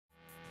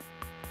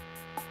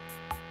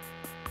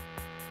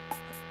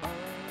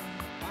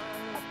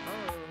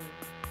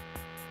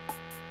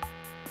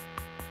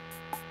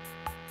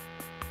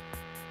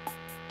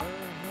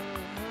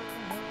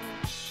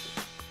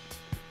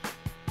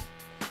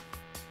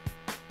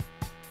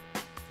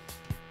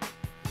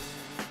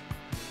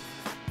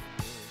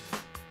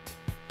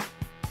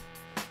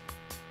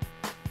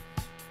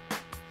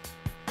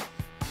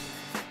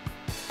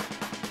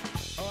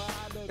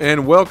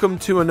And welcome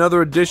to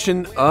another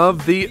edition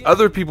of The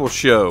Other People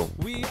Show.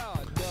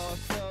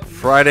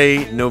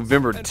 Friday,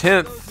 November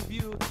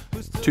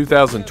 10th,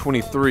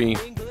 2023.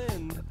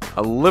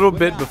 A little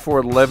bit before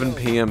 11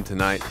 p.m.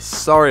 tonight.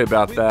 Sorry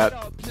about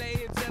that.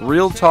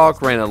 Real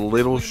Talk ran a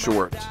little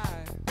short.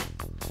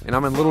 And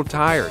I'm a little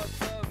tired.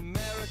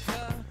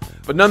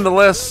 But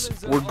nonetheless,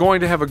 we're going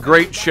to have a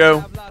great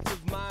show.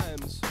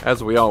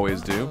 As we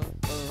always do.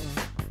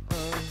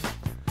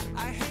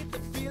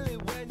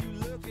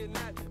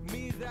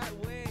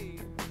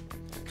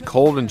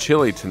 Cold and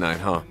chilly tonight,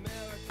 huh?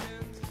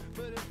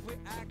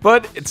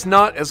 But it's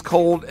not as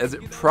cold as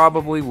it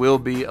probably will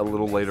be a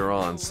little later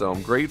on. So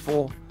I'm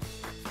grateful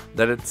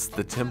that it's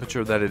the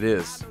temperature that it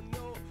is.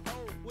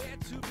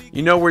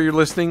 You know where you're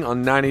listening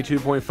on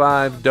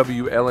 92.5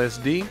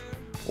 WLSD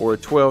or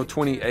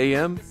 1220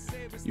 AM.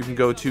 You can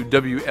go to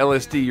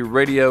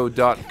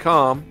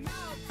WLSDradio.com.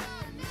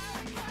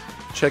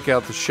 Check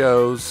out the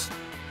shows,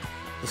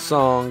 the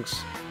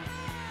songs,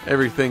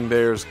 everything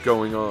there's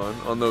going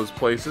on those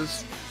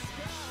places.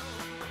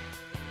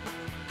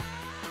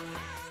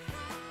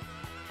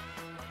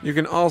 You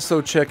can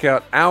also check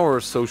out our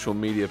social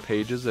media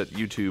pages at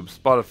YouTube,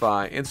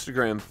 Spotify,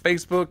 Instagram,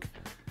 Facebook,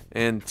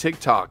 and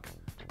TikTok.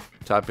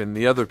 Type in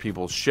The Other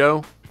People's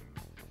Show.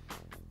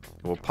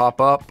 It will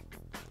pop up.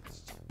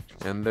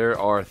 And there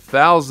are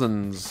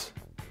thousands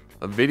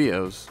of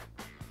videos.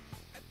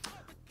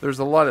 There's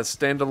a lot of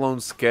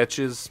standalone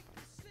sketches.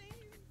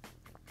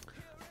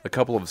 A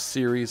couple of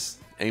series.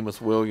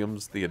 Amos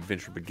Williams, The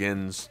Adventure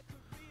Begins.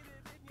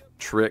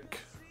 Trick.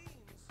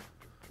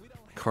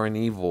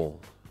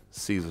 Carnival.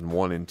 Season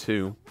 1 and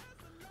 2,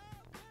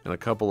 and a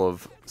couple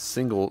of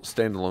single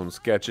standalone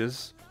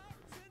sketches.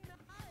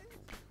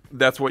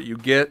 That's what you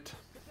get.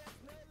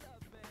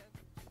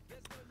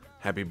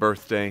 Happy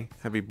birthday,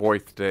 happy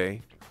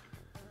birthday,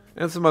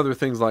 and some other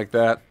things like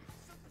that.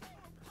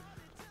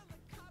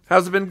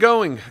 How's it been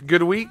going?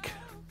 Good week?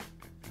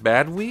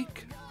 Bad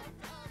week?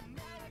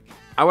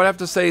 I would have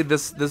to say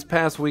this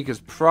past week is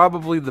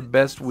probably the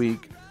best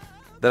week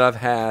that I've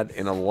had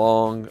in a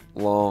long,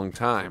 long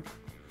time.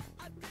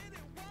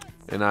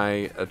 And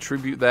I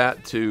attribute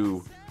that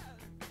to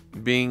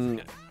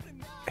being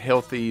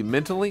healthy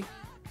mentally,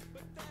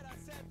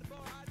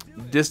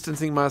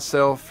 distancing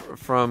myself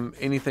from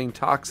anything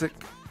toxic,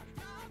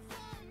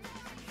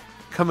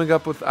 coming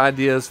up with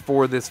ideas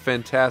for this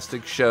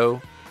fantastic show,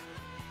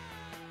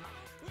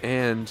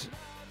 and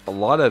a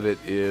lot of it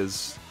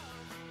is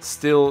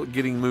still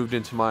getting moved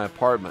into my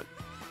apartment.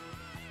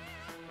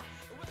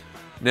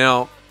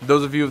 Now,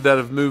 those of you that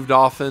have moved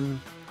often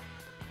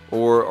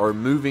or are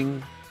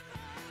moving,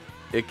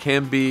 it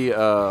can be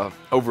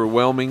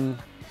overwhelming,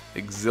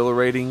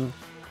 exhilarating,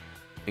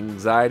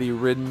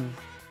 anxiety-ridden,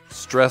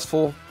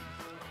 stressful.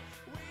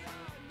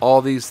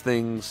 All these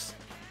things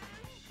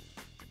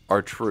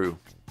are true.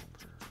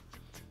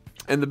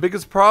 And the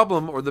biggest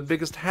problem or the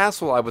biggest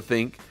hassle, I would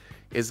think,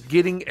 is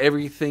getting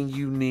everything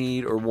you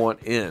need or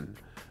want in.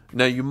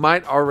 Now, you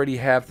might already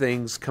have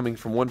things coming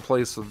from one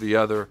place or the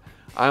other.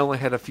 I only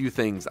had a few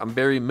things. I'm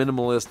very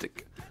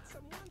minimalistic.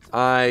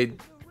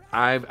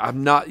 I've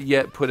not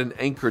yet put an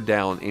anchor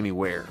down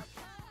anywhere.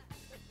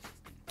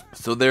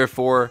 So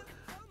therefore,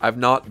 I've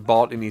not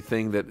bought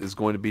anything that is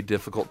going to be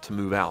difficult to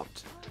move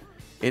out.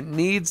 It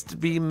needs to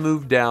be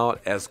moved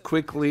out as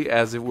quickly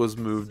as it was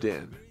moved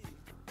in.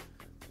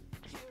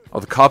 Oh,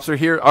 the cops are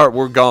here? All right,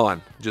 we're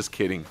gone. Just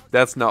kidding.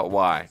 That's not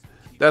why.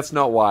 That's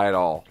not why at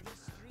all.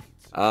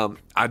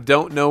 I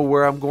don't know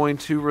where I'm going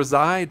to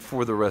reside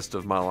for the rest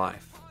of my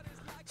life.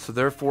 So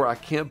therefore, I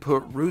can't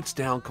put roots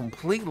down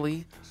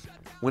completely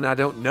when I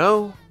don't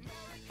know.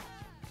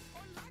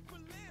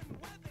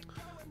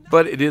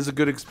 But it is a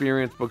good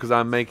experience because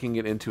I'm making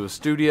it into a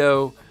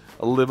studio,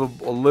 a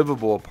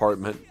livable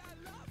apartment.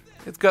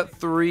 It's got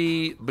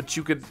 3, but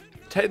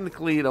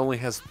technically it only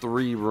has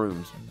 3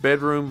 rooms.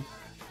 Bedroom,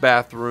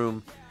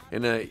 bathroom,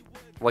 and a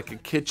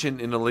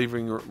kitchen and a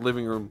living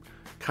room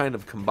kind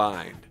of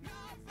combined.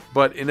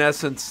 But in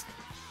essence,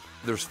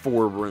 there's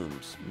 4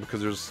 rooms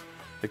because there's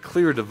a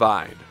clear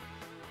divide.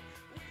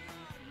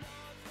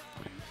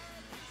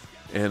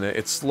 And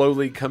it's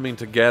slowly coming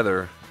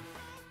together.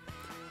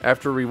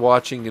 After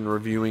rewatching and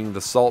reviewing The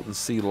Salton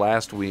Sea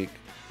last week,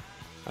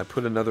 I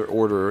put another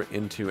order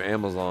into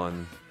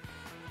Amazon.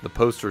 The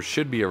poster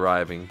should be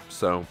arriving,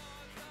 so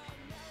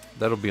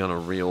that'll be on a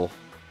reel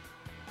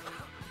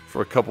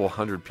for a couple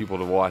hundred people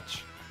to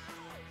watch.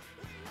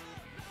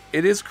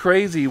 It is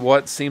crazy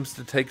what seems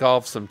to take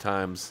off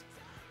sometimes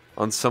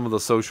on some of the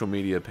social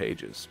media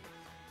pages.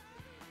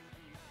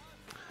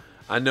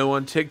 I know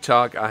on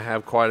TikTok I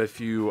have quite a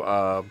few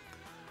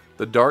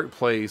The Dark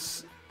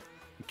Place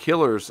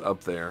killers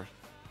up there.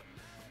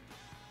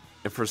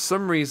 And for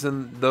some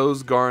reason,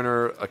 those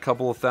garner a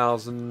couple of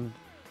thousand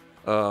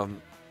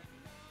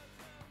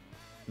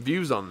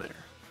views on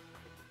there.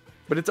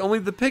 But it's only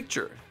the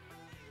picture.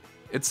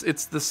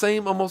 It's the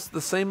same, almost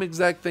the same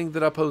exact thing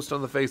that I post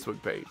on the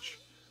Facebook page.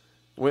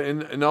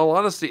 When, in all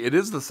honesty, it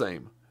is the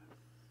same.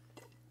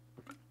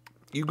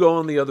 You go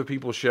on The Other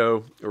People's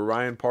Show, or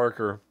Ryan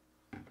Parker,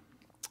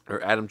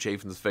 or Adam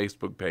Chafin's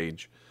Facebook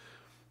page,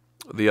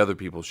 The Other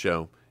People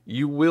Show,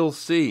 you will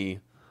see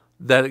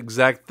that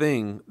exact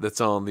thing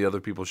that's on The Other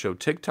People Show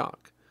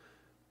TikTok.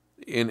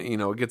 And,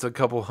 it gets a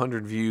couple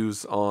hundred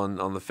views on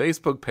the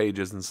Facebook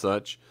pages and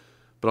such,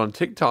 but on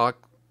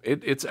TikTok,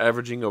 it's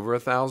averaging over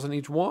 1,000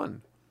 each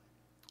one.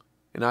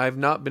 And I have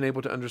not been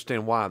able to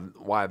understand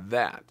why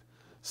that.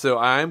 So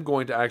I'm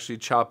going to actually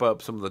chop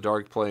up some of the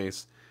Dark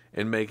Place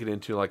and make it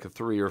into like a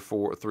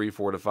 4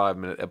 to 5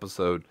 minute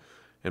episode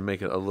and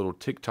make it a little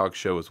TikTok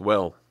show as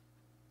well.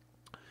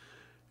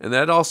 And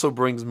that also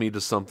brings me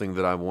to something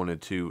that I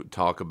wanted to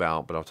talk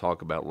about, but I'll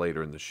talk about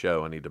later in the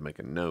show. I need to make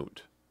a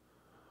note.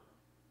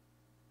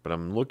 But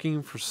I'm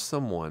looking for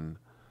someone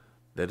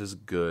that is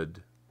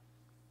good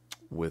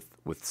with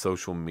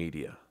social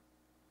media.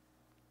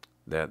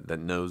 That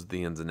knows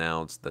the ins and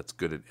outs, that's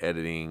good at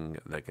editing,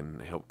 that can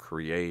help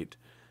create.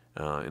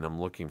 And I'm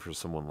looking for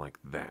someone like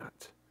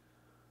that.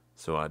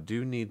 So I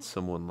do need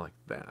someone like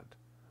that.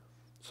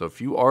 So if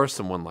you are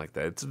someone like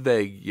that, it's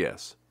vague,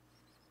 yes.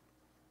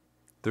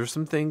 There's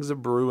some things a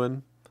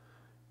brewing,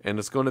 and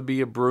it's going to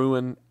be a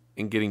brewing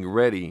and getting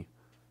ready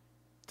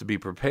to be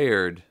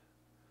prepared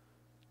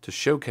to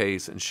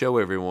showcase and show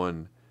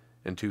everyone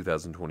in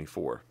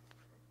 2024.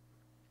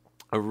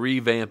 A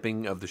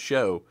revamping of the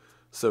show,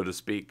 so to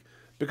speak.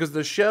 Because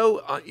the show,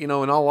 in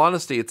all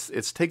honesty,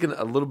 it's taken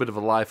a little bit of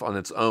a life on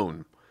its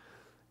own.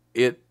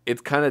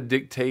 It kind of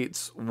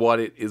dictates what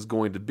it is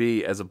going to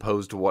be as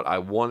opposed to what I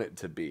want it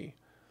to be.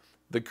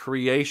 The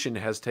creation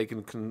has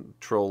taken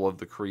control of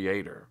the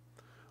creator,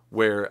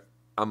 where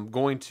I'm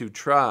going to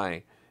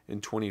try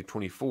in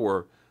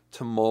 2024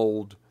 to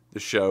mold the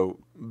show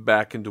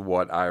back into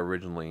what I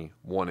originally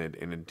wanted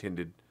and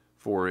intended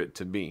for it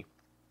to be.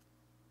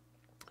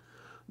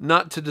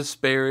 Not to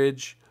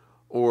disparage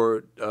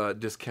or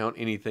discount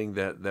anything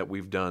that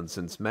we've done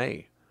since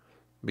May,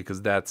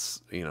 because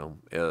that's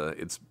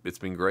it's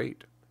been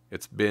great.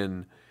 It's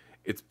been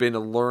a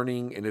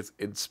learning, and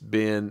it's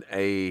been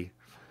a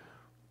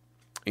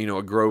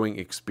growing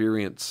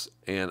experience,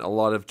 and a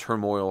lot of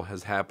turmoil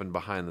has happened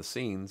behind the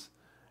scenes.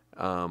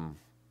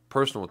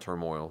 Personal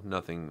turmoil,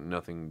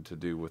 nothing to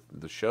do with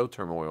the show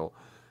turmoil,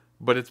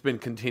 but it's been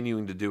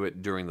continuing to do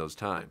it during those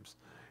times.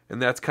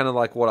 And that's kind of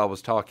like what I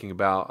was talking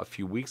about a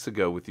few weeks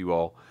ago with you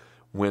all,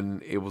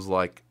 when it was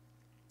like,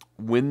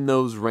 when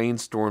those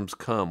rainstorms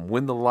come,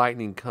 when the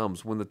lightning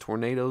comes, when the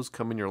tornadoes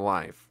come in your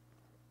life,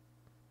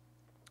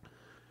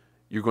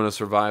 you're going to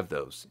survive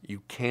those.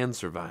 You can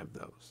survive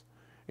those.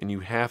 And you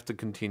have to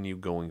continue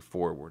going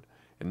forward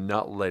and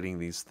not letting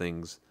these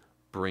things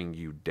bring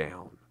you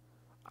down.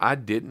 I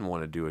didn't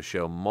want to do a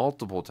show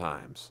multiple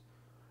times.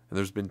 And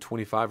there's been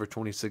 25 or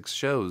 26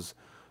 shows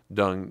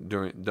done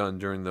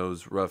during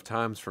those rough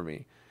times for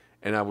me.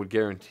 And I would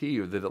guarantee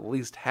you that at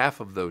least half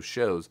of those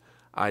shows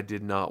I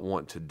did not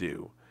want to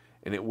do.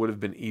 And it would have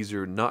been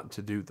easier not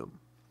to do them.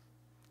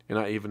 And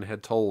I even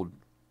had told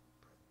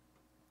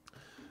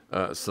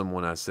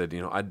someone, I said,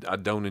 I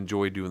don't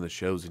enjoy doing the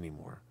shows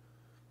anymore.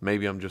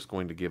 Maybe I'm just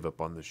going to give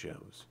up on the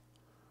shows.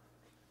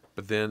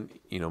 But then,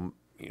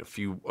 a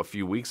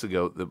few weeks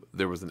ago,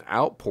 there was an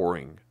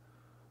outpouring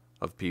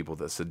of people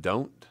that said,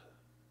 don't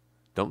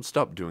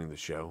stop doing the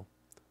show.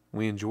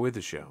 We enjoy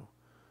the show.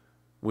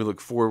 We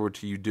look forward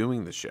to you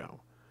doing the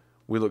show.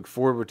 We look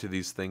forward to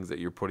these things that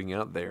you're putting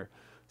out there.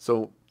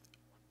 So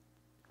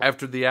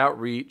after the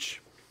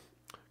outreach,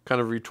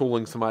 kind of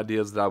retooling some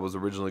ideas that I was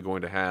originally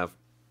going to have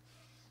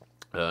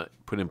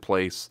put in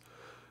place,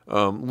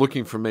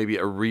 looking for maybe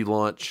a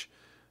relaunch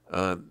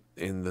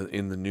in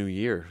the new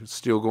year.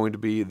 Still going to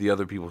be The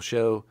Other People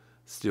Show,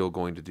 still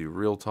going to do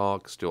Real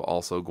Talk, still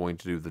also going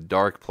to do The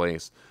Dark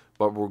Place,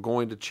 but we're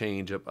going to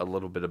change up a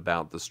little bit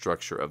about the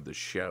structure of the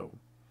show.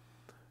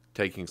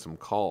 Taking some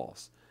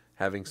calls,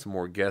 having some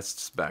more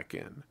guests back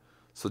in.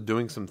 So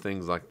doing some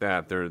things like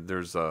that.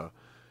 There's a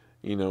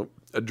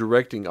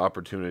directing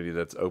opportunity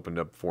that's opened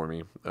up for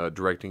me,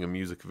 directing a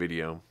music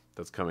video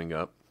that's coming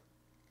up.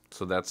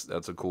 So that's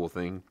a cool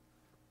thing.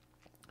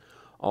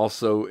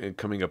 Also,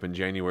 coming up in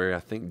January, I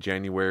think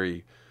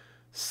January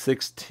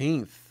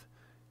 16th,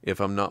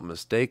 if I'm not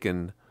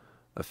mistaken,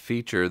 a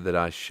feature that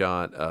I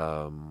shot,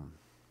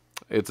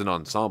 it's an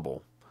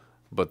ensemble,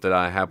 but that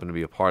I happen to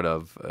be a part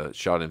of,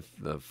 shot in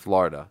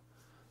Florida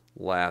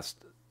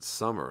last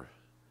summer.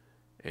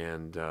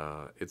 And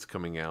it's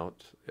coming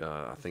out,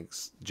 I think,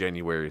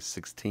 January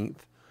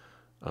 16th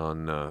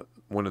on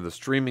one of the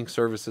streaming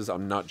services.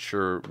 I'm not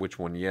sure which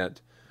one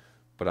yet,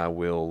 but I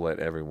will let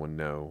everyone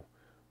know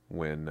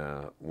when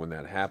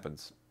that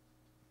happens.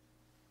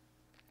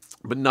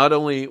 But not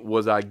only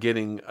was I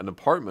getting an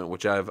apartment,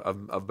 which I've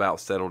about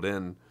settled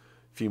in,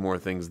 a few more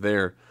things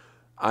there,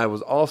 I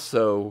was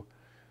also,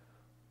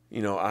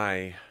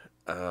 I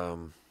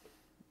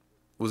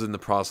was in the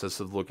process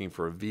of looking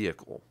for a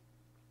vehicle,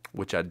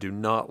 which I do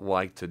not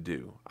like to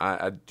do.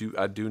 I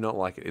do not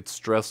like it. It's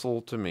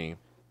stressful to me.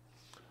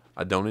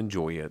 I don't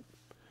enjoy it.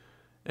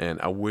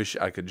 And I wish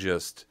I could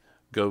just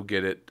go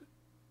get it,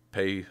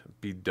 pay,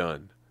 be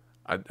done.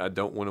 I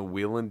don't want to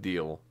wheel and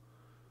deal.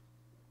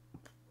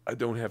 I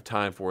don't have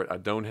time for it. I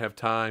don't have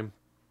time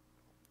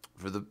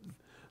for the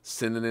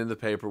sending in the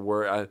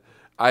paperwork.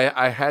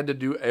 I had to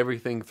do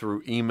everything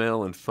through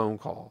email and phone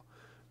call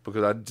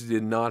because I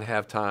did not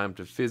have time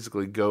to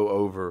physically go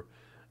over,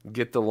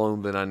 get the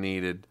loan that I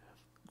needed,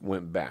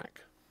 went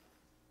back.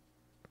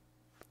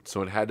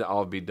 So it had to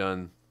all be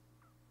done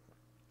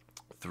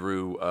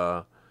through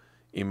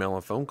email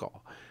and phone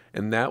call.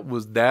 And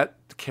that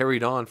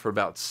carried on for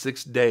about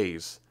 6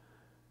 days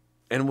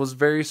and was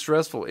very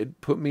stressful.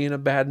 It put me in a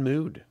bad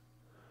mood.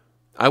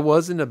 I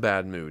was in a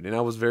bad mood, and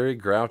I was very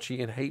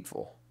grouchy and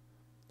hateful.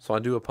 So I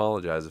do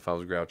apologize if I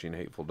was grouchy and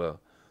hateful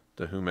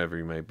to whomever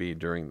you may be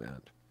during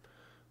that.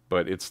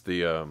 But it's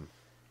the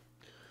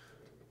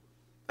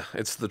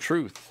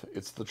truth.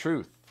 It's the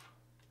truth.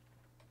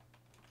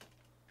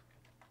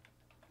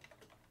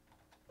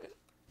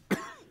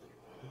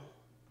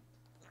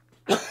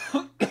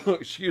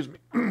 Excuse me.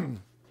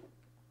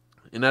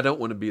 And I don't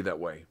want to be that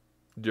way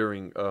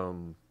during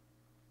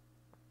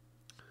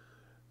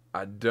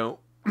I don't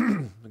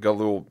got a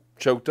little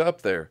choked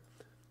up there.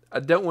 I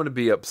don't want to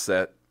be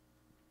upset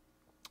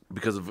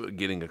because of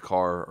getting a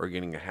car or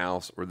getting a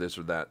house or this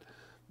or that.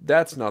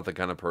 That's not the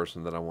kind of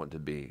person that I want to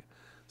be.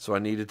 So I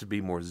needed to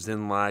be more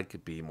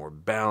zen-like, be more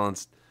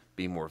balanced,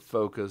 be more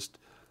focused,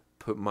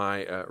 put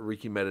my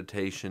Reiki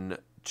meditation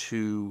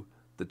to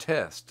the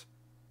test.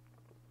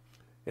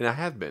 And I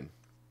have been.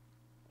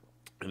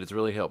 And it's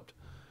really helped.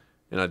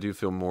 And I do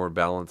feel more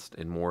balanced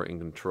and more in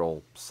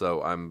control.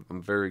 So I'm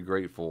very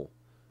grateful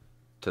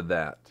to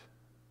that.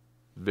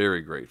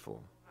 Very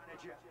grateful.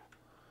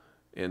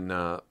 And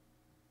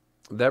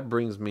that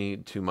brings me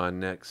to my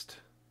next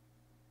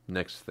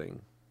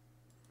thing.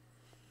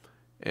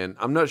 And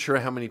I'm not sure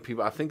how many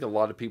people, I think a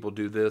lot of people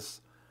do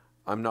this.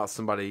 I'm not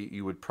somebody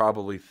you would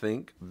probably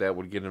think that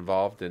would get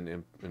involved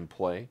in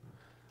play.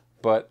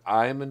 But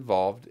I am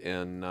involved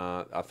in,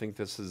 I think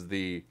this is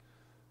the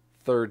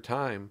third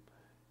time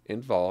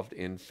involved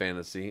in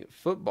fantasy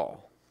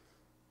football.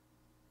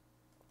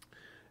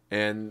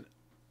 And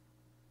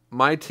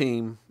my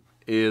team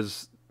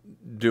is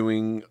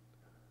doing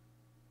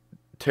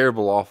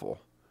terrible awful.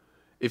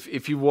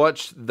 If you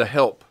watch The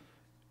Help,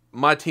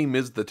 my team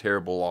is the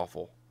terrible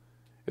awful.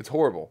 It's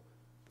horrible.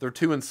 They're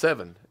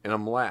 2-7 and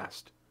I'm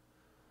last.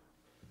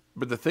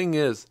 But the thing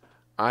is,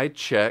 I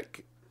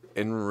check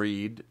and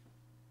read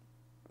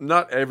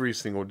not every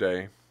single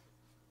day,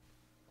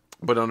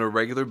 but on a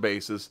regular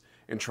basis,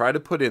 and try to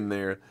put in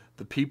there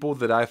the people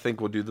that I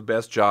think will do the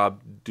best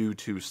job due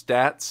to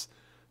stats,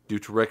 due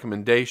to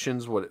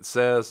recommendations, what it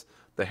says,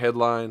 the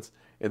headlines,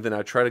 and then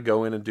I try to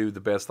go in and do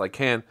the best I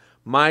can.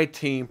 My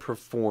team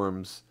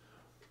performs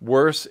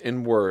worse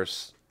and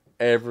worse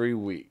every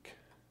week.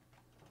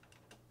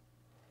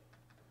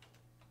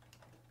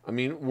 I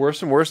mean,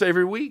 worse and worse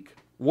every week.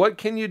 What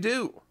can you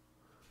do?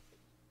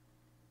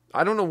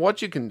 I don't know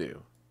what you can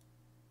do.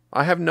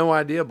 I have no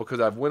idea because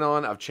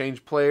I've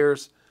changed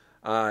players.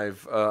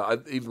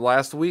 Even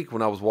last week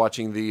when I was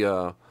watching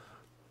the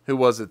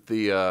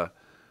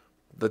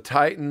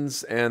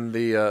Titans and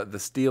the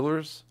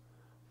Steelers,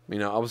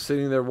 I was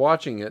sitting there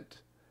watching it,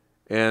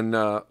 and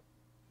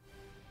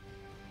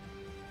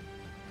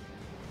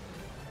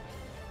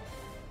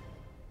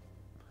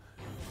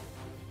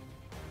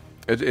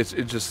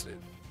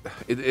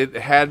it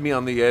had me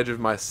on the edge of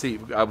my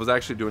seat. I was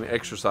actually doing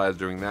exercise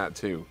during that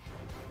too,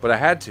 but I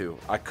had to.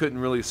 I couldn't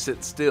really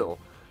sit still.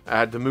 I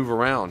had to move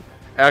around,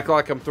 act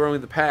like I'm throwing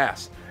the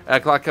pass,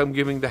 act like I'm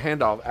giving the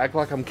handoff, act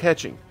like I'm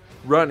catching,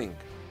 running.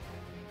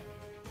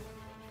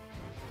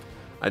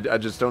 I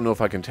just don't know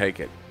if I can take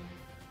it.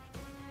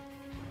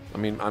 I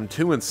mean, I'm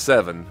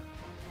 2-7.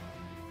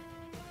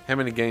 How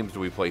many games do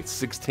we play?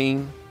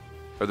 16?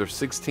 Are there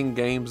 16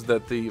 games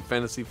that the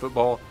fantasy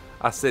football?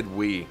 I said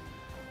we.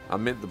 I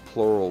meant the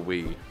plural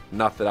we.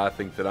 Not that I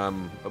think that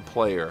I'm a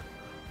player.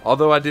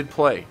 Although I did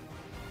play.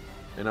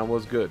 And I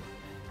was good.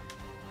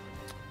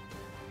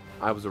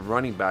 I was a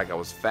running back. I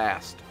was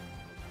fast.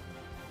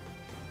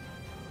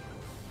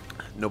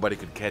 Nobody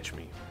could catch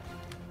me.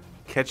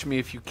 Catch me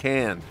if you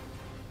can.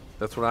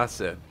 That's what I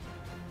said.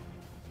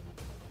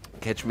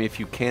 Catch me if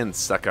you can,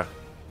 sucker.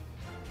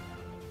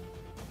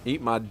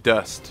 Eat my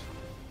dust.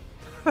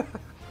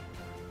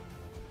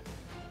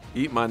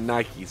 Eat my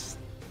Nikes.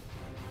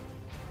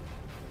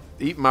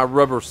 Eat my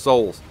rubber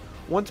soles.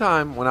 One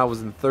time when I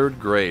was in 3rd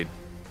grade,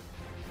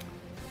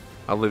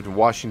 I lived in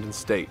Washington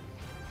State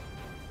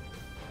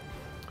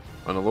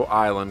on a little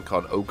island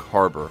called Oak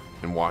Harbor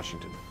in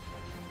Washington,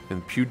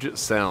 in Puget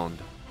Sound.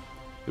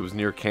 It was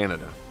near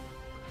Canada.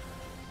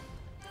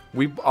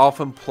 We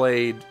often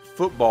played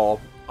football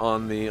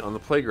on the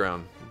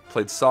playground.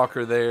 Played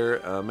soccer there,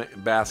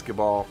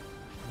 basketball.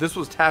 This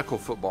was tackle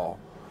football.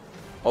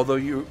 Although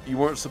you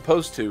weren't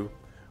supposed to,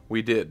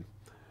 we did.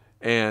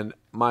 And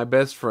my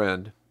best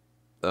friend,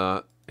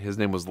 his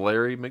name was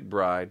Larry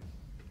McBride.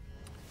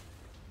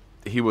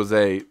 He was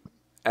a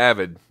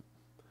avid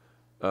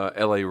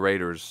L.A.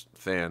 Raiders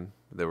fan.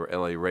 They were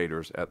L.A.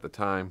 Raiders at the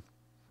time.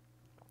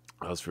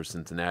 I was for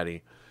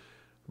Cincinnati.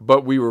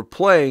 But we were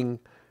playing,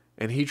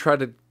 and he tried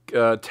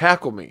to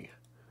tackle me.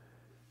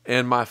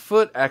 and my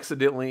foot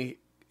accidentally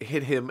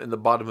hit him in the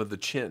bottom of the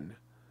chin.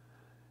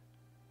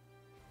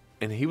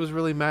 And he was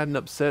really mad and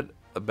upset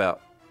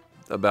about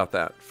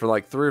that for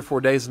like 3 or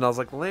 4 days. And I was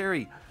like,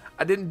 Larry,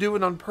 I didn't do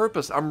it on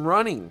purpose. I'm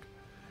running.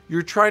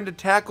 You're trying to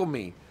tackle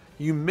me.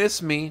 You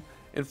miss me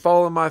and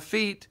fall on my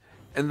feet,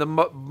 and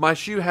my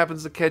shoe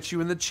happens to catch you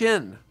in the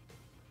chin.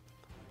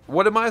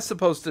 What am I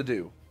supposed to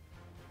do?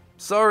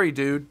 Sorry,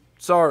 dude.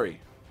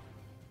 Sorry.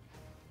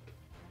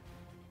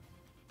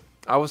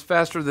 I was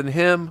faster than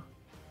him,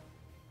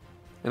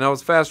 and I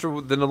was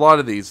faster than a lot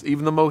of these,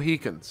 even the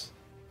Mohicans.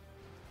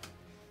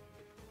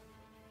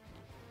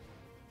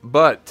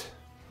 But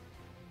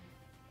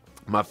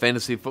my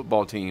fantasy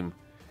football team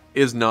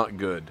is not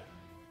good.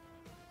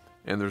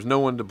 And there's no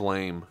one to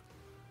blame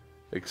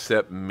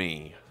except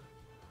me.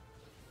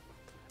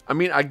 I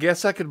mean, I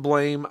guess I could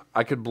blame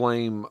I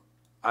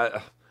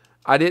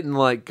didn't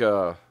like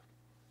go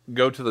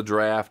to the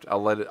draft. I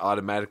let it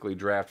automatically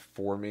draft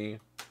for me.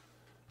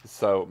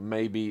 So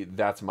maybe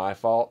that's my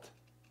fault.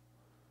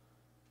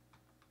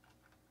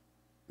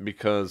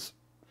 Because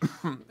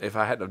if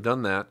I hadn't have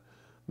done that,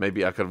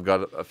 maybe I could have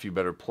got a few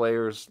better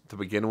players to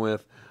begin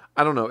with.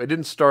 I don't know. It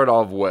didn't start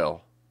off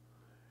well.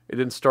 It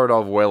didn't start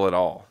off well at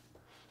all.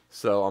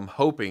 So I'm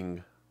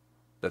hoping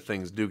that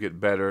things do get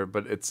better.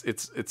 But it's.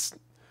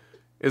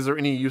 Is there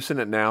any use in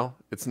it now?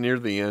 It's near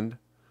the end.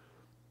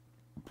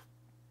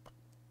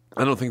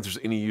 I don't think there's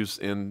any use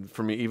in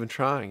for me even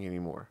trying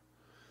anymore.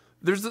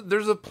 There's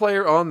a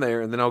player on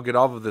there, and then I'll get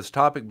off of this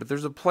topic. But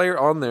there's a player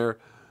on there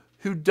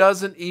who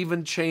doesn't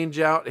even change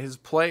out his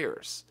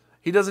players.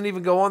 He doesn't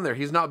even go on there.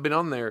 He's not been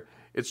on there.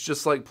 It's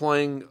just like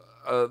playing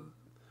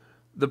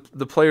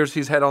the players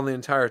he's had on the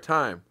entire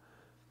time.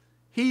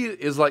 He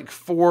is like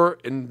 4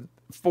 and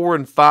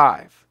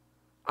 5.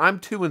 I'm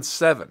 2 and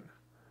 7,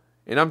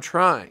 and I'm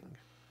trying.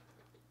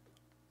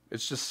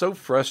 It's just so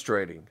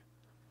frustrating.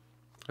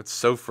 It's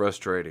so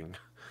frustrating.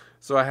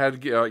 So I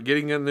had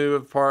getting a new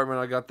apartment.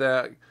 I got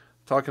that.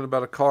 Talking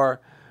about a car.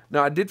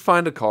 Now I did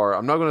find a car.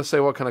 I'm not going to say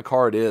what kind of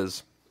car it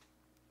is,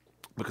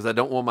 because I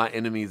don't want my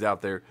enemies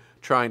out there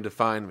trying to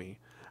find me.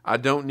 I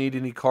don't need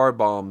any car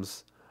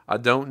bombs. I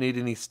don't need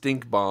any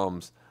stink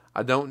bombs.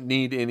 I don't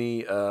need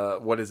any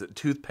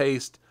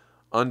toothpaste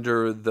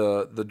under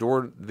the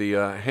door, the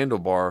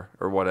handlebar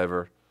or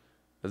whatever.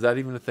 Is that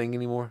even a thing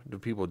anymore? Do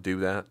people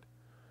do that?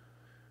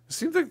 It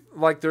seems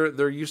like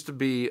there used to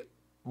be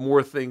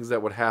more things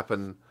that would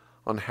happen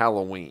on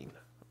Halloween.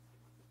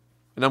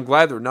 And I'm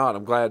glad they're not.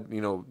 I'm glad,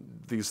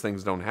 these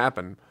things don't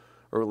happen,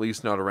 or at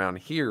least not around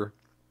here.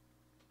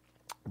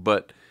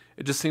 But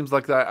it just seems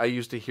like that I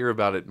used to hear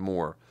about it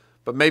more.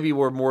 But maybe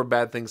where more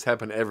bad things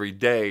happen every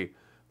day,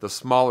 the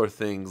smaller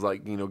things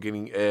like,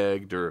 getting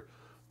egged or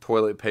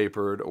toilet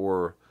papered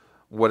or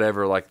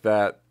whatever like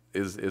that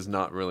is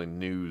not really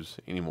news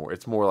anymore.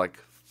 It's more like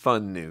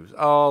fun news.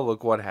 Oh,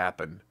 look what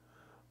happened.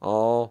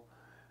 Oh,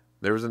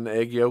 there was an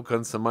egg yolk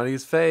on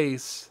somebody's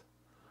face.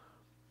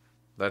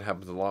 That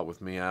happens a lot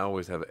with me. I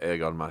always have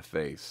egg on my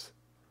face.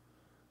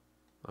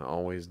 I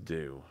always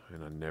do,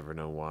 and I never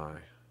know why.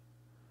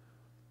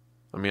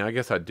 I mean, I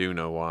guess I do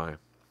know why.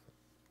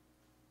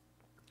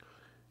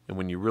 And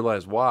when you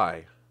realize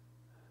why,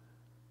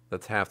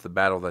 that's half the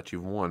battle that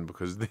you've won,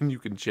 because then you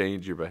can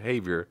change your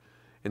behavior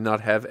and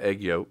not have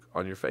egg yolk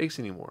on your face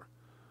anymore.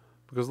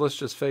 Because let's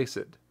just face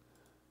it,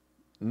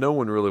 no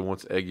one really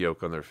wants egg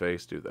yolk on their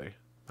face, do they?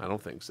 I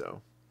don't think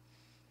so.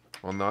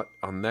 On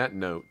that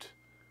note,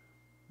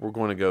 we're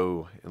going to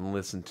go and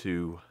listen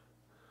to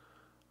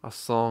a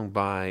song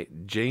by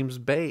James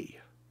Bay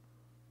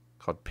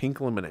called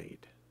Pink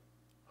Lemonade.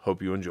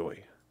 Hope you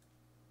enjoy.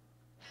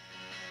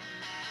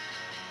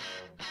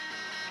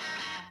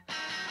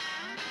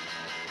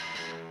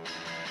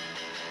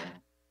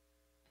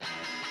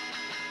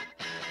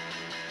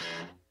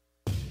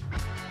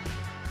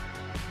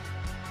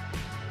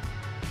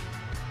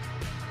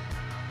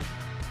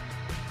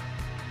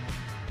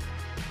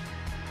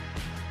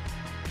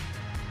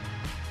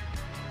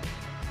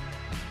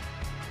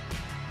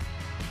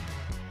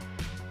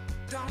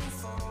 Don't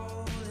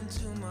fall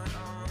into my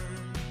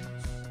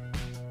arms.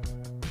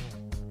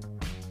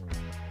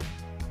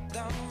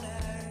 Don't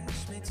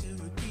ask me to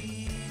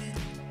repeat it.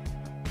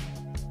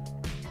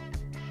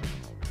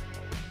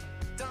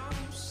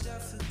 Don't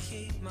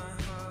suffocate my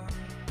heart.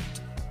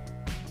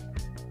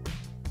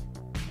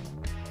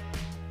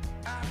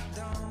 I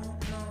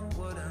don't know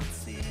what I'm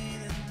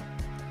feeling.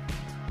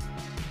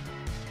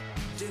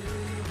 Do you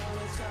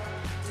wanna talk?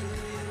 Do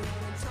you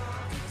wanna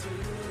talk it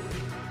through?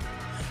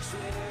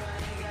 Swear I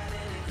ain't got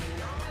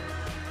anything on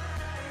my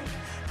mind.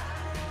 I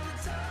wanna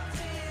talk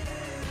to you.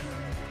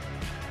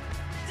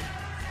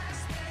 Don't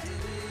ask me. Do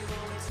you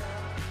wanna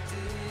talk? Do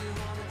you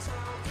wanna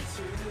talk it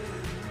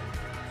through?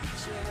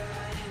 Swear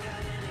I ain't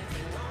got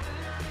anything on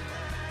my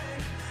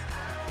mind.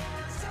 I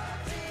wanna talk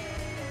to you.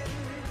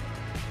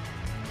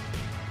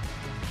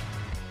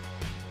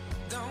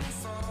 Don't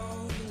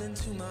fall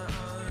into my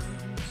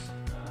arms.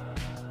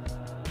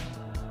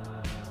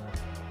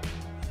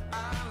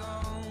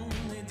 I'll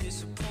only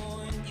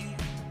disappoint you.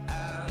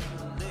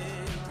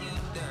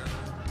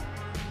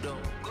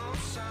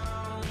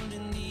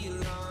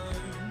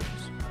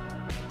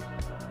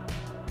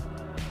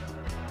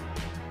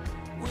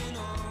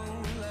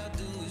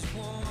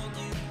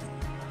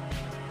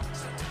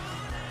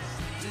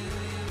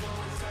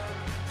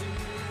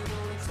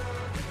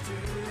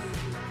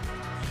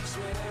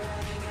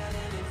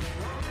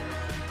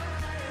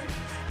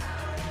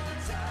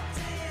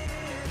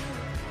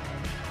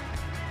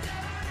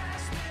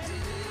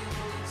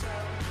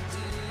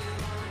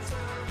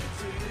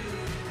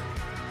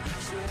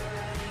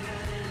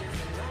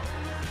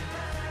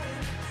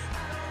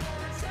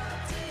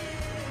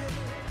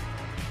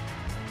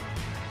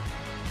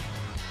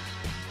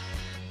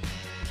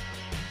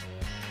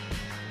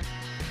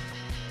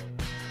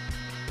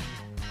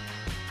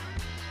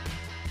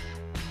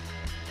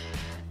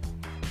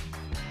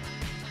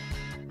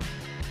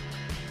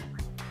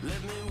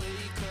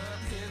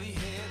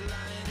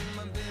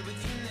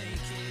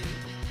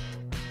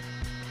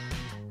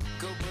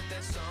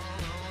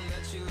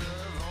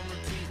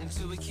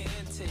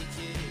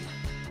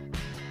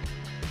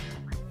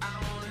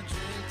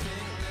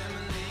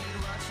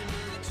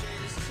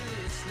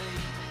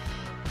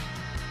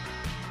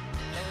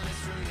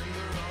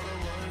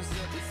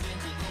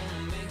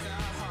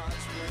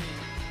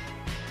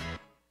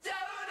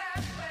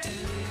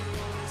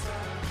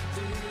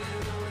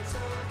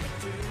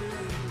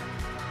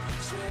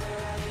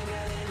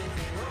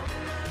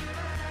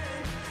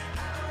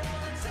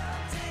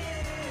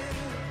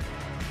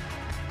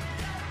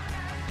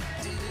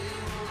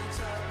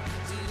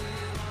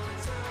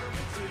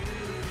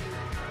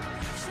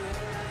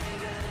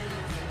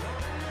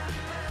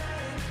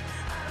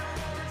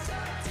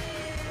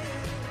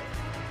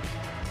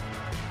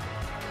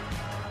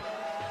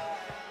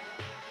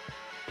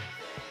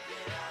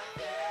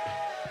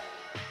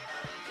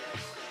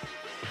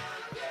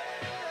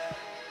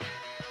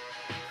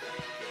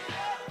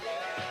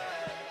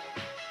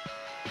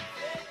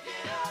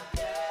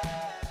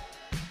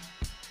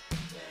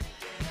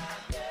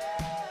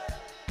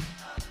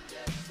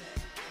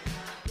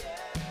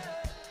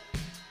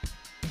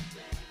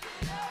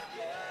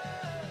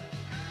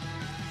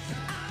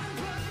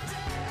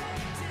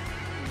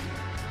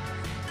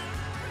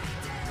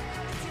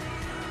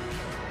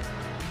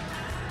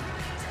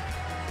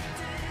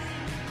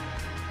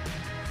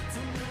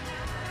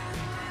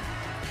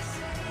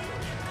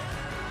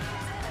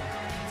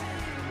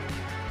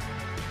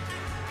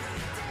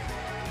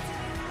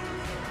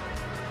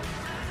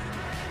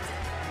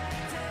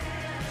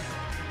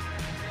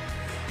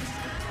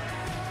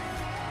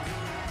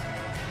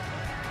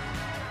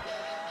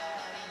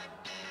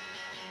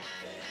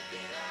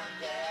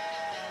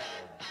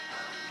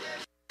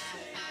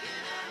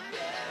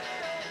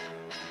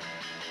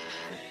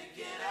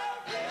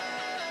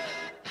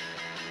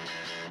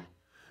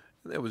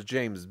 That was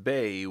James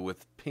Bay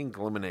with Pink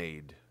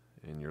Lemonade.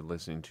 And you're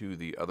listening to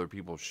The Other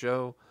People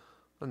Show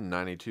on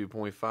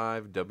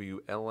 92.5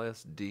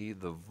 WLSD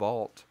The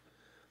Vault.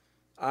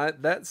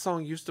 That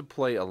song used to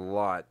play a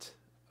lot.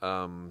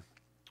 I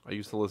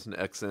used to listen to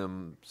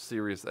XM,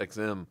 Sirius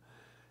XM,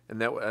 and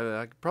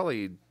that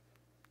probably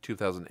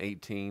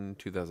 2018,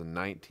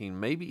 2019,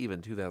 maybe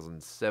even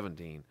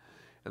 2017.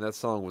 And that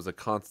song was a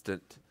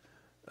constant,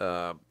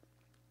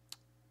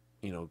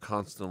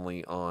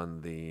 constantly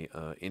on the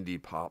indie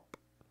pop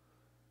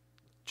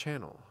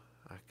channel.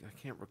 I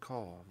can't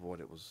recall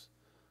what it was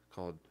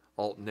called.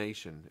 Alt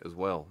Nation as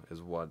well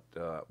is what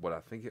I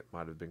think it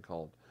might have been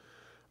called.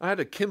 I had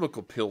a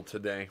chemical pill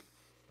today.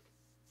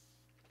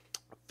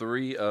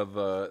 Three of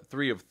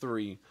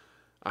three.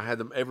 I had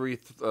them every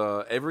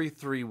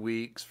 3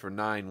 weeks for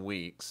 9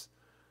 weeks,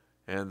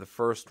 and the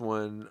first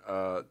one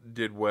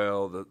did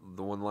well. The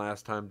one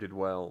last time did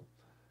well,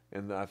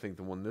 and I think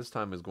the one this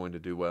time is going to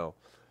do well.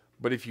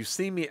 But if you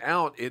see me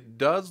out, it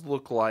does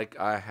look like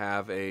I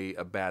have a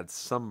bad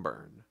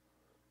sunburn,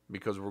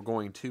 because we're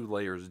going 2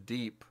 layers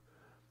deep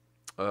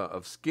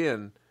of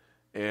skin,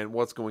 and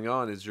what's going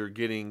on is you're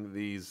getting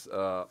these,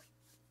 I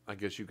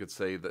guess you could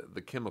say,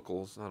 the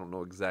chemicals. I don't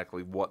know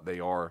exactly what they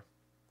are.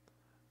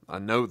 I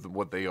know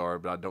what they are,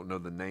 but I don't know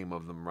the name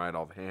of them right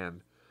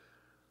offhand.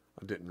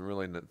 I didn't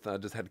really know. I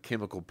just had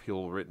chemical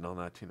peel written on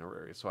the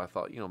itinerary, so I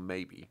thought,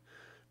 maybe.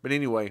 But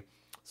anyway,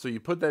 so you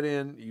put that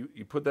in,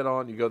 you put that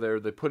on, you go there,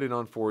 they put it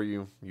on for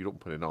you. You don't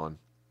put it on.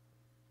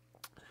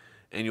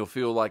 And you'll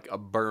feel like a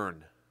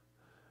burn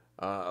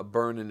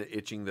and the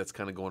itching that's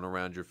kind of going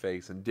around your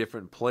face. In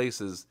different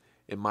places,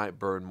 it might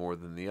burn more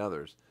than the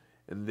others.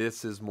 And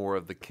this is more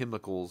of the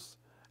chemicals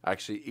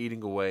actually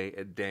eating away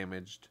at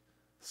damaged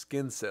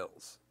skin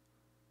cells.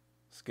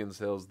 Skin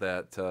cells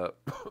that,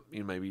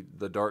 maybe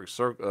the dark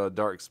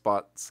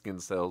spot skin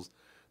cells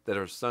that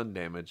are sun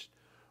damaged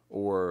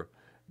or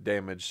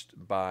damaged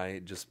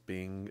by just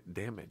being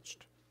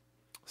damaged.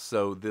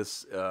 So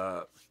this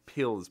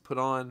peel is put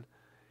on,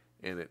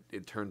 and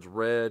it turns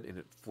red, and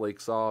it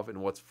flakes off.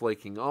 And what's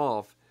flaking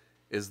off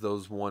is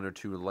those 1 or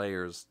 2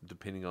 layers,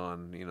 depending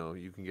on,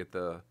 you can get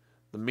the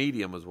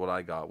medium is what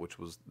I got, which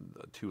was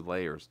 2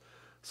 layers.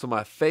 So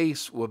my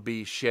face will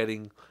be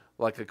shedding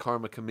like a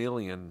karma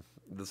chameleon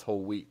this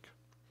whole week.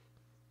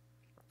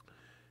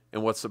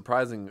 And what's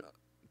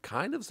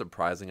kind of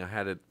surprising, I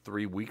had it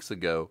 3 weeks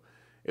ago,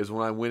 is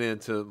when I went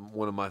into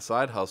one of my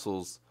side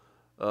hustles,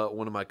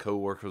 one of my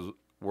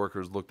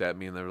workers looked at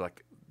me and they were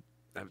like,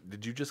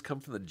 "Did you just come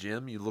from the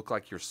gym? You look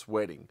like you're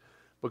sweating."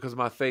 Because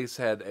my face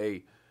had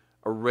a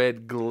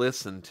red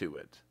glisten to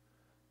it,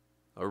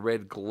 a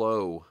red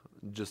glow,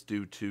 just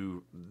due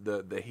to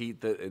the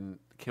heat and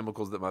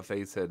chemicals that my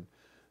face had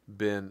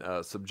been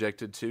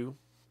subjected to,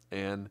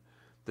 and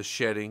the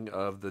shedding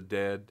of the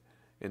dead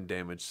and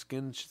damaged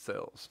skin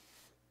cells.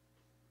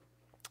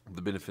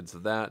 The benefits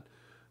of that: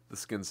 the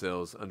skin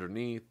cells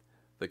underneath,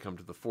 they come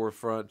to the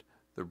forefront,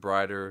 they're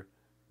brighter,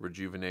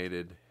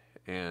 rejuvenated,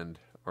 and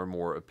are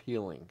more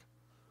appealing.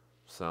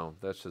 So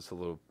that's just a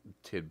little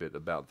tidbit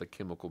about the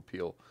chemical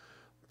peel.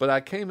 But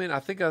I came in, I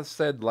think I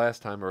said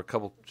last time or a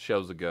couple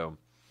shows ago,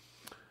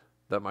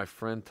 that my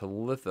friend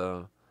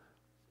Talitha,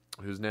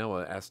 who's now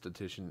an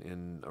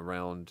esthetician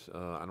around,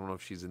 I don't know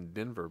if she's in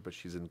Denver, but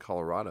she's in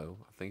Colorado.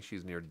 I think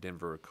she's near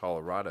Denver,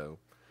 Colorado.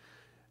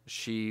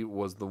 She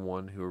was the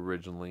one who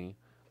originally,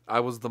 I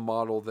was the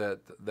model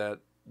that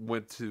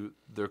went to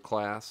their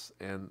class,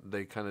 and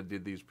they kind of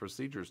did these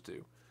procedures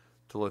to.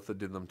 Talitha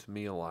did them to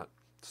me a lot.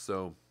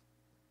 So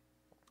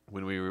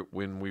when we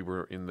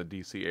were in the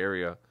DC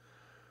area,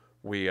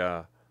 we,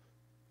 I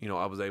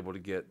was able to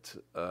get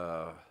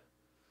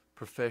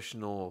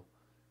professional,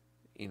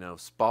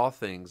 spa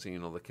things,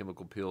 the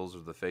chemical peels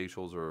or the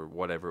facials or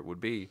whatever it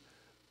would be,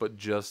 but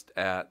just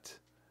at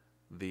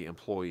the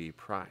employee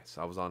price.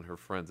 I was on her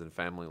friends and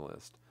family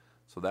list.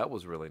 So that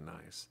was really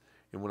nice.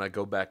 And when I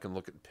go back and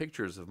look at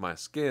pictures of my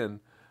skin,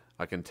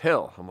 I can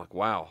tell. I'm like,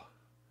 wow,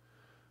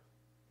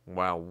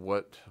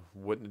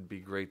 wouldn't it be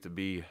great to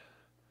be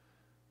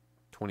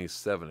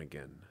 27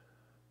 again?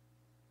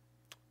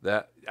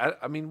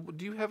 I mean,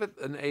 do you have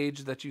an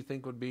age that you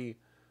think would be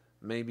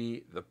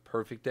maybe the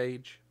perfect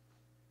age?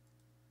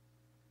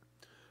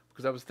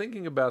 Because I was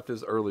thinking about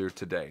this earlier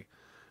today.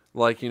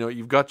 Like,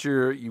 you've got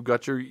your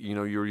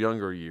your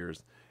younger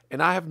years,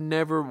 and I have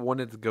never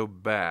wanted to go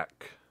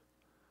back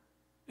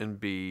and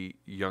be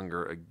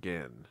younger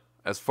again.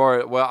 I've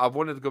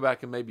wanted to go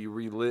back and maybe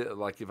relive,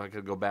 like if I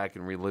could go back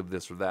and relive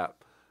this or that,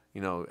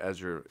 as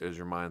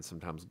your mind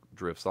sometimes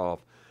drifts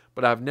off.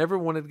 But I've never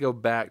wanted to go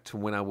back to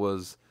when I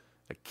was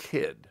a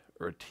kid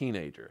or a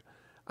teenager.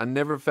 I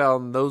never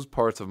found those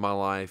parts of my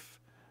life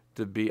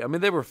to be, I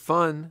mean, they were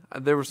fun.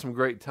 There were some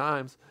great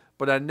times,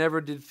 but I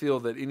never did feel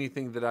that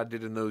anything that I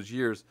did in those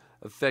years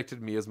affected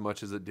me as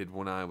much as it did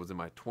when I was in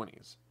my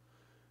 20s.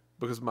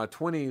 Because my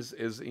 20s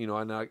is,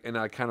 and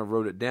I kind of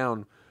wrote it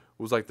down,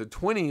 was like the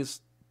 20s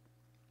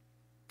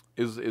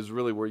is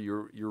really where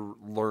you're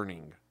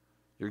learning.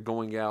 You're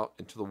going out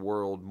into the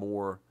world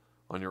more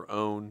on your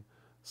own.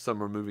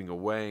 Some are moving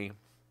away.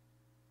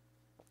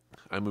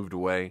 I moved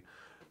away,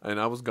 and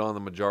I was gone the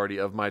majority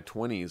of my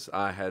 20s.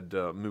 I had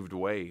moved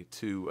away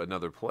to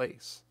another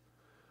place.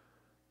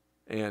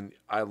 And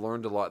I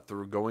learned a lot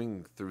through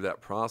going through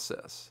that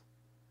process.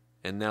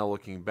 And now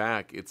looking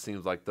back, it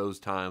seems like those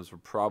times were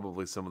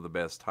probably some of the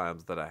best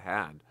times that I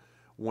had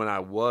when I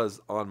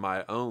was on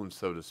my own,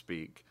 so to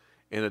speak,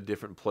 in a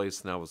different place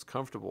than I was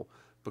comfortable.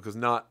 Because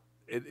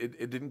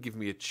it didn't give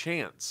me a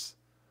chance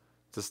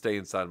to stay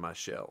inside my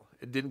shell.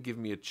 It didn't give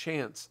me a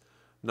chance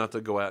not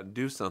to go out and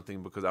do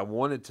something because I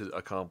wanted to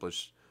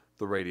accomplish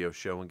the radio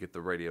show and get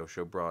the radio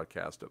show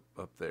broadcast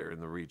up there in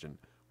the region,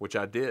 which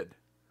I did.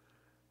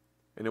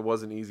 And it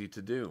wasn't easy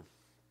to do.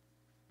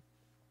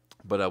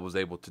 But I was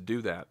able to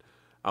do that.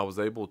 I was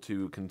able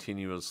to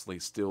continuously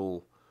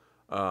still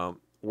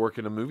work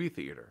in a movie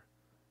theater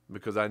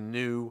because I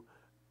knew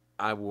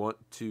I want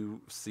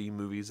to see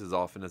movies as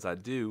often as I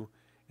do.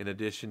 In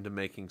addition to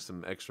making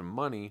some extra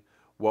money,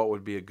 what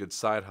would be a good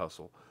side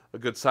hustle? A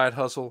good side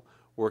hustle,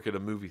 work at a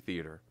movie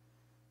theater.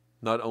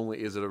 Not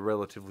only is it a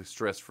relatively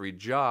stress-free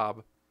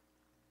job,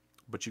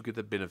 but you get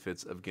the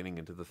benefits of getting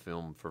into the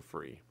film for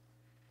free.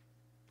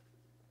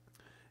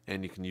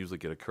 And you can usually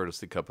get a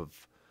courtesy cup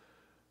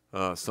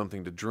of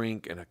something to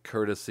drink and a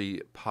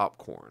courtesy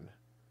popcorn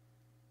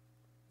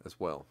as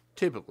well.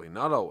 Typically,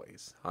 not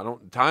always.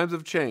 Times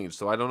have changed,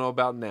 so I don't know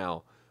about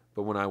now,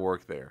 but when I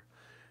worked there.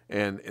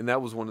 And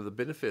that was one of the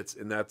benefits,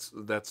 and that's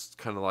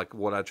kind of like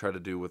what I try to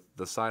do with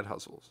the side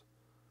hustles.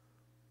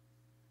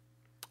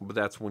 But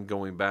that's when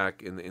going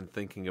back and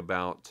thinking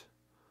about,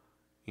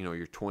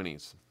 your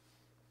 20s.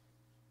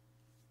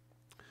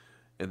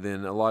 And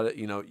then a lot of,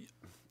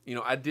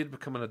 I did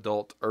become an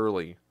adult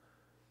early,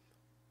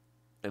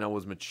 and I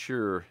was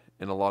mature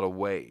in a lot of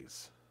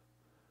ways.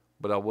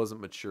 But I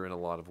wasn't mature in a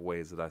lot of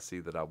ways that I see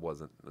that I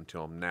wasn't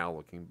until I'm now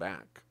looking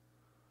back.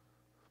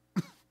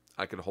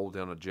 I could hold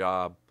down a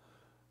job.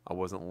 I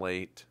wasn't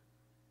late.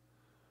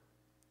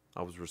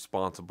 I was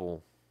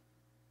responsible.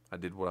 I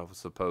did what I was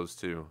supposed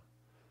to.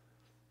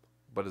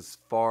 But as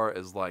far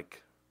as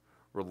like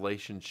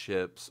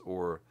relationships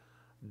or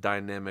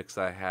dynamics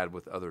I had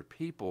with other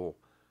people,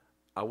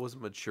 I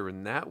wasn't mature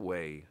in that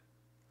way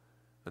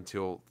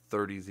until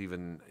 30s,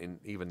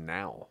 even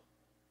now,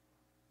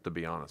 to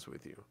be honest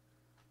with you.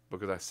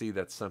 Because I see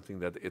that's something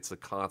that it's a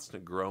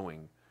constant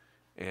growing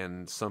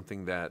and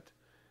something that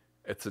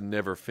it's a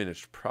never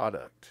finished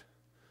product.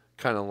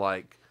 Kind of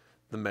like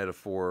the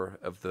metaphor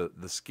of the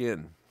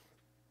skin.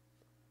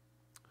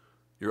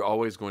 You're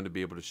always going to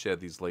be able to shed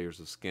these layers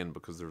of skin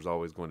because there's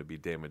always going to be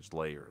damaged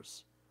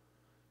layers.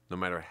 No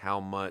matter how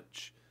many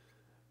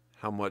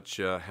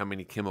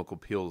chemical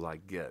peels I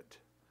get,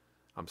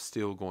 I'm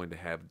still going to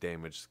have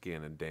damaged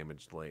skin and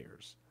damaged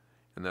layers.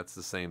 And that's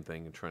the same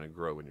thing in trying to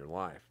grow in your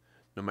life.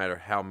 No matter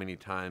how many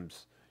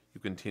times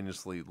you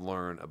continuously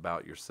learn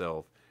about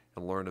yourself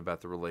and learn about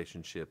the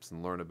relationships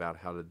and learn about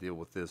how to deal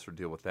with this or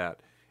deal with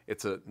that,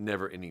 it's a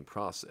never-ending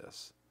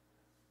process.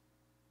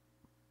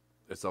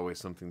 It's always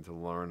something to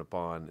learn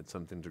upon, it's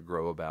something to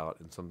grow about,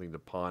 and something to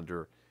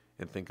ponder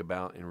and think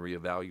about and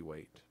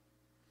reevaluate.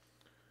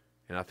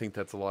 And I think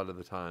that's a lot of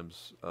the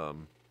times,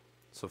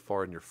 so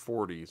far in your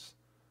 40s,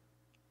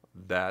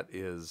 that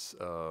is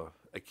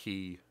a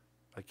key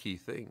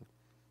thing.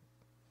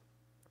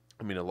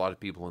 I mean, a lot of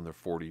people in their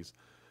 40s,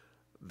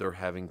 they're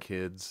having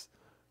kids,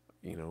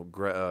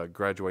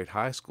 graduate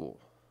high school.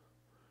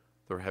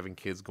 They're having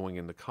kids going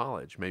into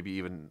college, maybe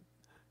even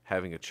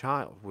having a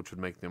child, which would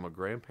make them a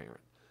grandparent.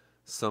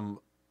 Some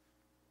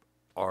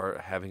are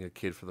having a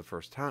kid for the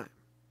first time.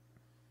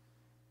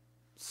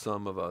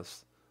 Some of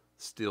us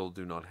still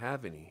do not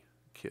have any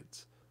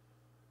kids.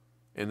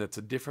 And it's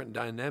a different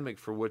dynamic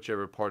for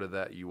whichever part of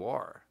that you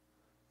are.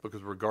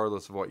 Because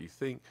regardless of what you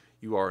think,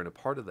 you are in a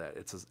part of that.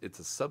 It's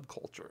a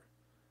subculture.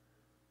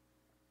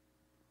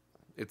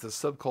 It's a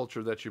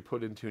subculture that you're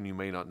put into and you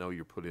may not know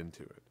you're put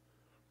into it.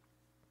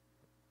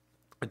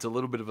 It's a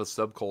little bit of a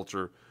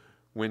subculture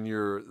when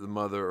you're the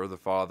mother or the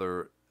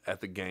father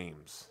at the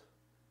games,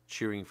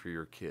 cheering for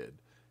your kid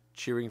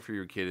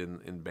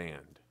in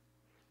band.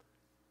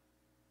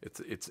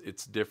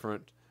 It's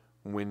different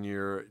when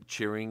you're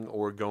cheering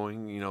or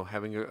going,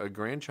 having a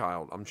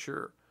grandchild, I'm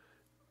sure.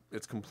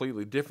 It's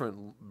completely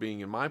different being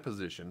in my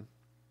position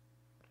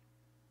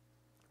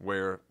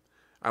where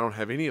I don't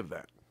have any of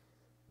that.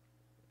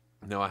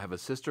 Now I have a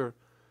sister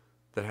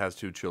that has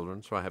 2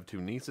 children, so I have 2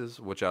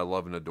 nieces, which I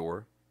love and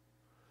adore.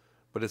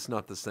 But it's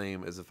not the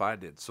same as if I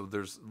did. So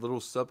there's little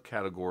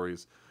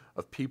subcategories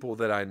of people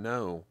that I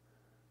know,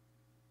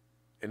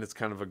 and it's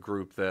kind of a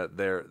group that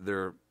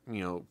they're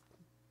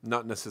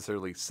not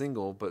necessarily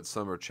single, but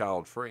some are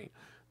child-free.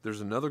 There's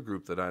another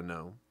group that I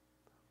know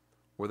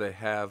where they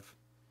have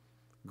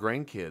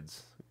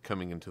grandkids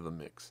coming into the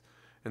mix.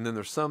 And then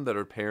there's some that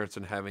are parents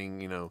and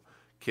having,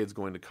 kids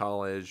going to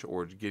college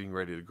or getting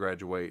ready to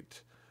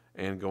graduate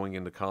and going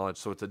into college.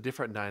 So it's a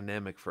different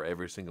dynamic for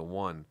every single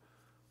one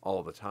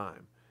all the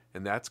time.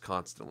 And that's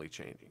constantly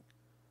changing.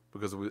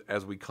 Because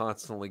as we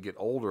constantly get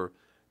older,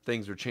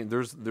 things are changing.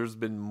 There's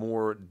been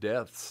more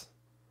deaths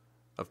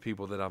of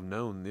people that I've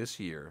known this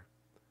year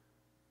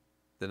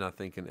than I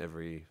think in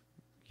every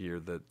year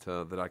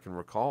that I can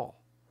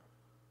recall.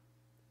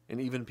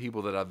 And even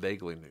people that I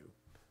vaguely knew.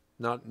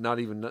 Not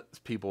even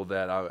people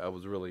that I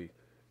was really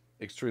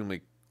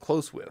extremely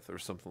close with or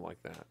something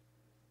like that.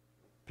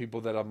 People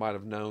that I might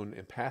have known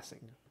in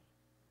passing.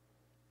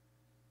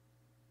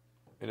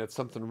 And it's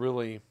something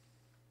really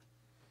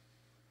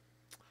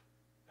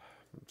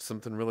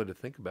to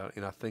think about.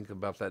 And I think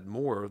about that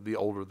more the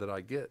older that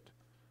I get.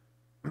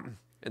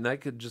 And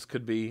that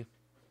could be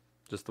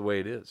just the way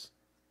it is.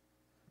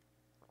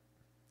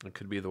 It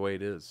could be the way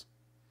it is.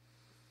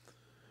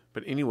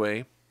 But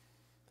anyway,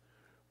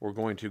 we're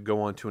going to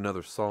go on to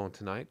another song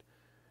tonight.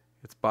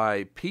 It's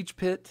by Peach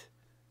Pit,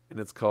 and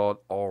it's called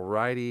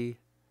Alrighty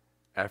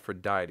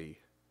Aphrodite.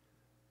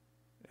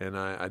 And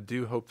I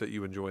do hope that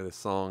you enjoy this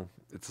song.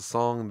 It's a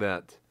song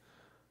that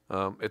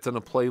it's in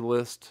a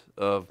playlist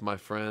of my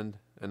friend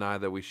and I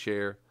that we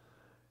share.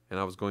 And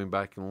I was going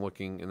back and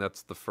looking, and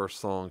that's the first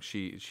song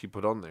she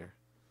put on there.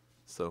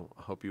 So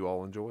I hope you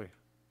all enjoy.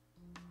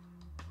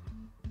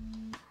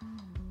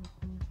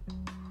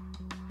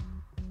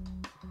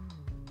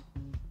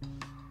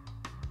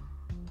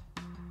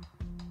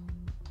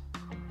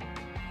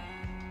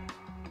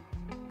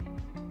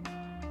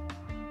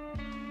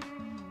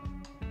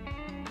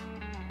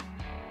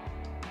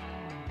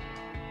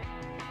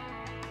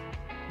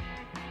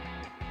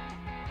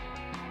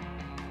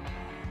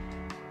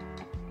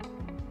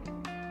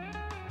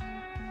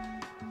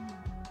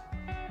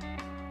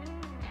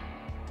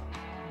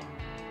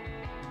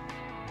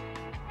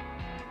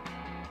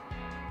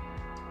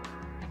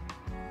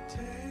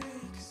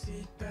 Take a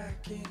seat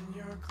back in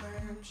your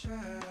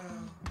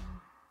clamshell.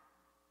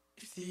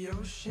 If the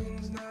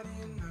ocean's not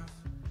enough,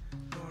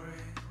 nor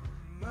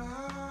am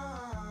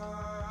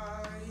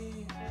I.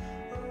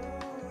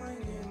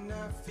 Rolling in,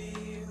 I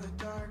feel a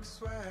dark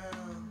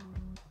swell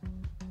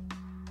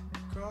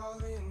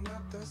crawling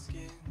up the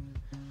skin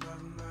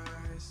of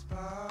my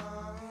spine.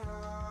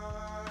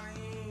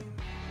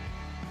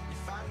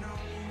 If I know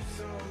you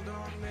sold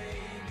on maybe,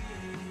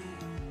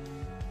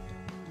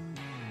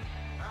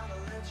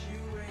 I'll let you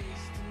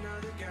waste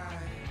another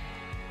guy.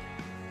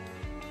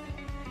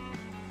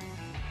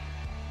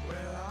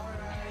 Well,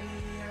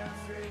 alrighty,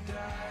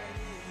 Aphrodite.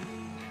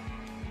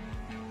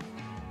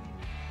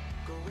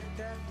 Go with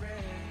that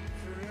red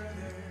for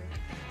other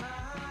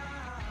eyes.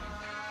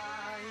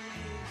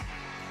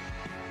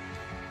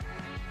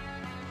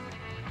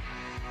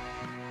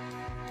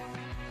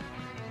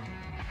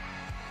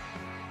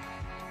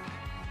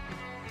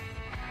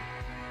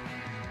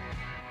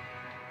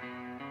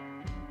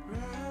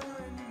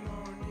 Run,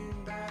 morning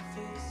bath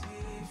in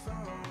sea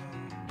foam.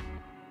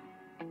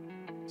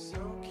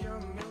 Soak your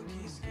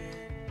milky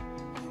skin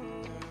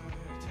in the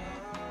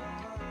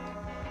tide.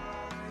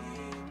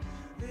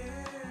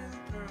 Little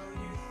pearl,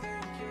 you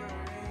think you're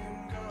in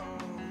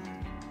gold,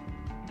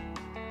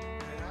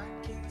 and I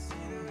can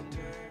see the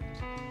dirt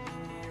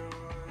in your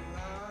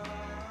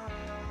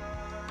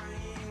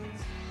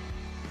lines.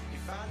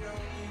 If I know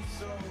you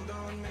sold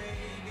on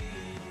maybe,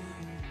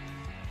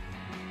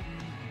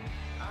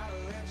 I'll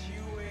let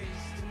you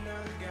waste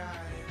another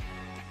guy.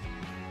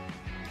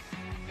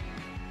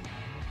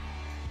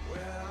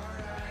 Well,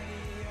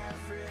 alrighty,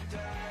 Aphrodite.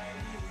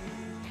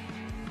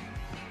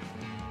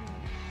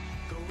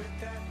 Go with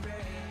that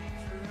red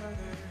for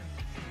other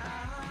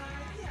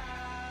eyes.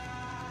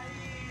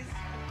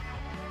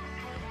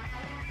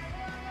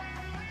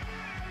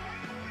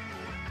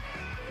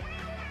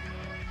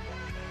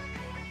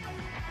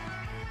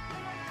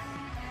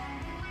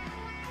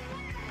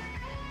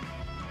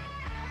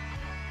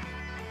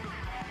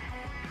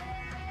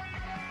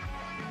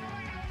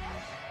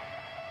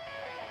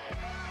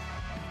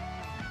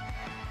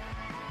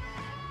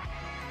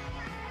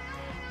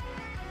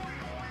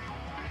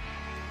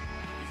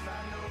 If I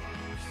know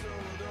you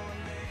sold on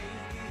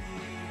maybe,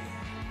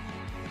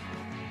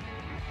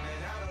 then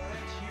I'll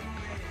let you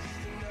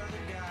waste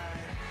another guy.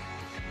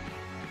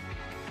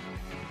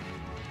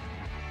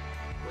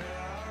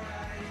 Well,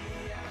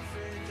 alrighty,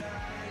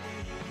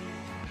 Aphrodite.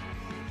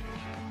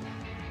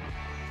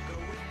 Go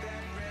with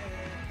that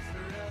red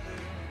for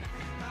other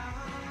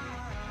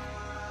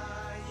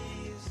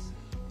eyes.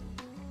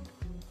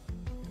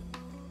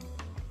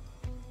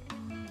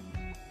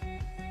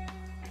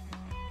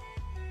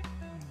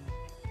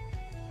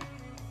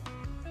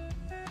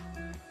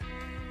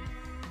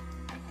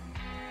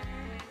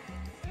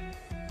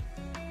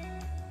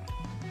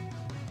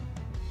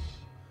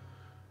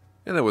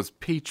 And that was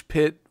Peach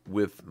Pit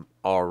with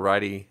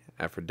Alrighty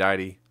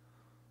Aphrodite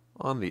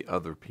on the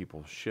Other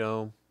People's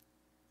Show.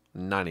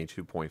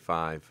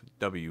 92.5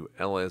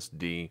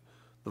 WLSD,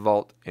 The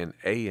Vault, and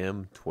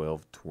AM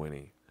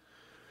 1220.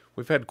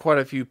 We've had quite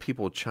a few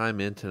people chime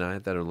in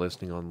tonight that are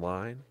listening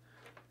online.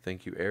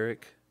 Thank you,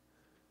 Eric.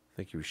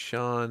 Thank you,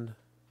 Sean.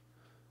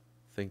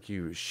 Thank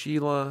you,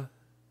 Sheila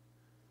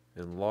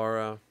and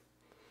Laura.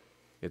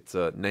 It's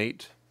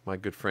Nate, my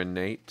good friend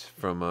Nate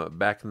from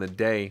back in the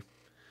day.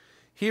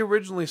 He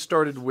originally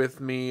started with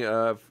me,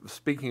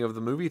 speaking of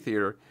the movie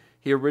theater,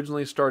 He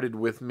originally started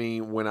with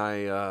me when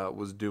I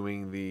was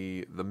doing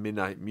the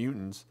Midnight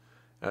Mutants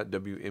at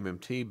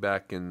WMMT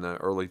back in the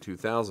early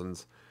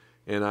 2000s,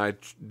 and I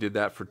did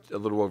that for a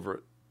little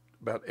over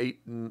about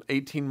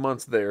 18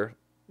 months there,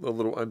 a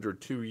little under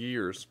 2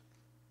 years.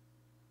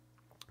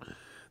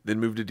 Then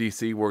moved to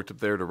DC, worked up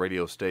there at a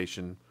radio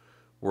station,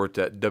 worked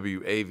at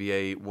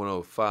WAVA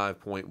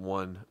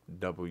 105.1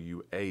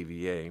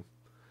 WAVA,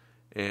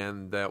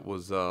 and that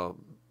was a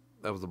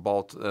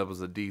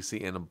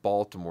DC and a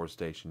Baltimore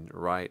station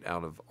right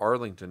out of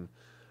Arlington.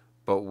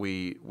 But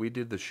we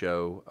did the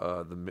show,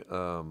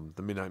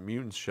 the Midnight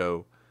Mutants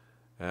show.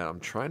 I'm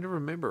trying to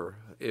remember.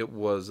 It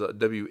was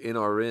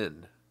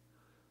WNRN.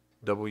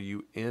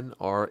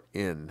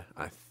 WNRN,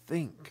 I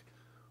think,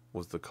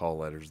 was the call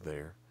letters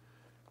there.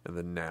 And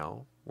then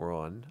now we're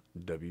on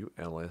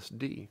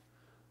WLSD.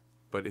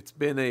 But it's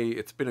been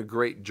a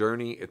great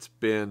journey. It's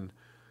been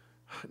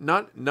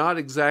not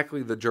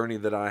exactly the journey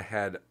that I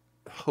had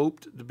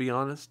hoped, to be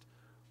honest,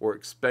 or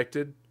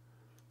expected.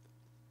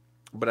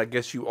 But I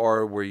guess you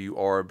are where you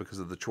are because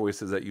of the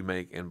choices that you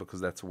make and because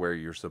that's where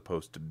you're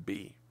supposed to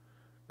be.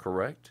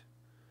 Correct?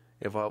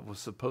 If I was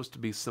supposed to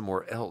be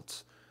somewhere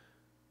else,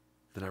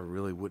 then I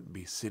really wouldn't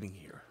be sitting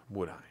here,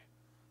 would I?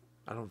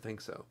 I don't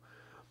think so.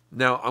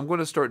 Now, I'm going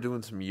to start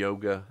doing some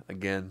yoga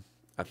again.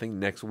 I think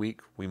next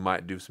week we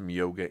might do some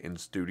yoga in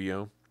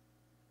studio.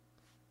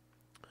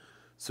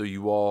 So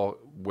you all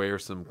wear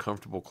some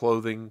comfortable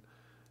clothing.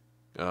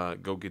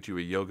 Go get you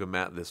a yoga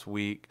mat this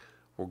week.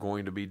 We're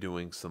going to be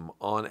doing some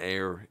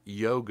on-air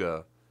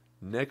yoga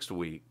next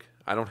week.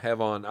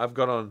 I've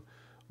got on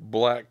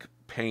black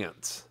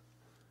pants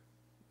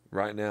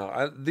right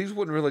now. These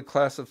wouldn't really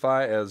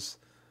classify as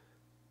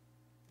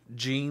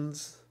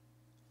jeans,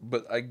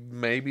 but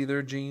maybe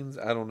they're jeans.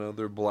 I don't know.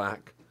 They're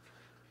black.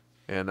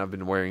 And I've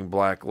been wearing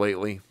black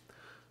lately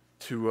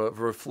to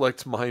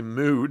reflect my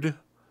mood.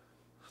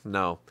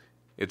 No,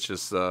 it's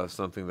just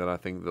something that I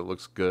think that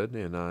looks good,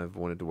 and I've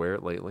wanted to wear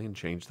it lately and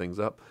change things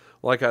up.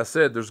 Like I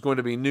said, there's going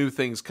to be new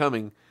things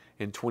coming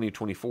in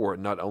 2024,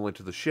 not only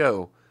to the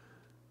show,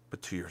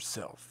 but to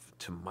yourself,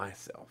 to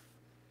myself.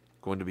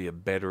 Going to be a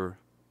better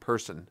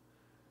person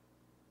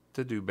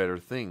to do better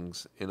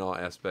things in all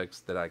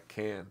aspects that I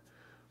can.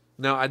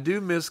 Now, I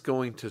do miss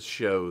going to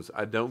shows.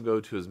 I don't go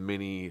to as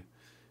many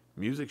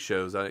music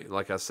shows.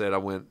 Like I said, I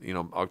went,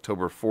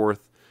 October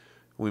 4th.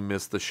 We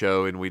missed the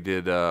show, and we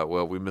did,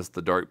 we missed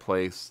the Dark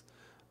Place,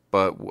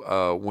 but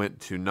went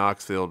to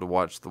Knoxville to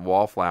watch the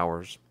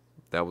Wallflowers.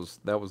 That was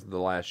the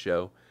last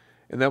show,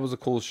 and that was a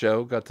cool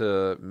show. Got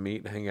to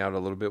meet and hang out a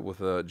little bit with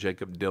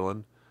Jacob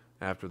Dylan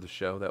after the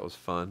show. That was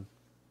fun.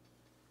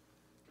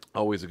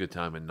 Always a good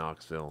time in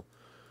Knoxville.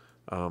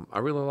 I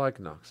really like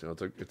Knoxville.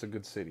 It's a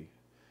good city.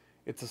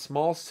 It's a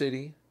small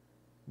city,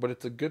 but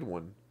it's a good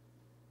one,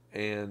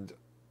 and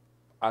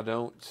I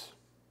don't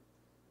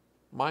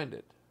mind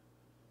it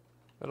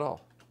at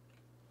all.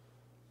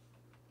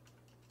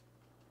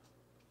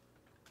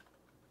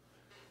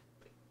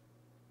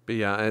 But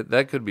yeah,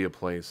 that could be a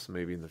place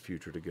maybe in the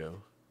future to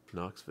go.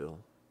 Knoxville.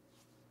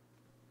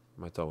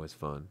 That's always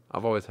fun.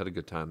 I've always had a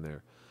good time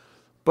there.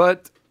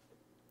 But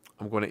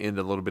I'm going to end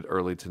a little bit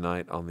early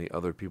tonight on the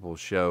Other People's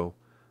show.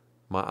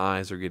 My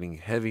eyes are getting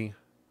heavy.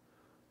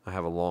 I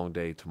have a long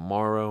day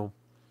tomorrow.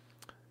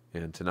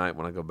 And tonight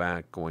when I go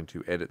back, going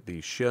to edit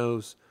these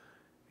shows.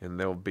 And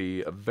they'll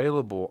be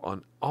available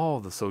on all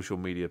the social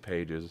media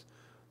pages.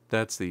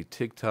 That's the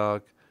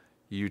TikTok,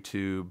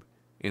 YouTube,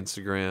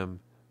 Instagram,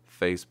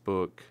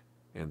 Facebook,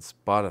 and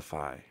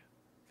Spotify.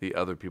 The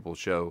Other People's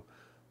show.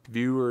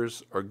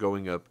 Viewers are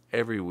going up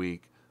every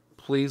week.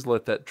 Please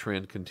let that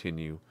trend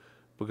continue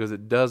because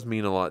it does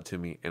mean a lot to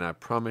me. And I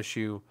promise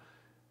you,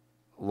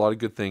 a lot of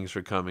good things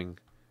are coming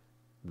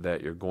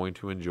that you're going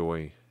to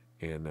enjoy.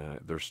 And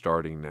they're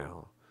starting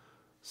now.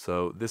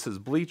 So this is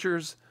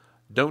Bleachers.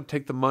 Don't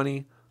take the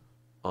money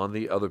on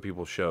the Other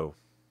People's show.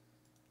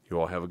 You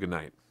all have a good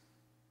night.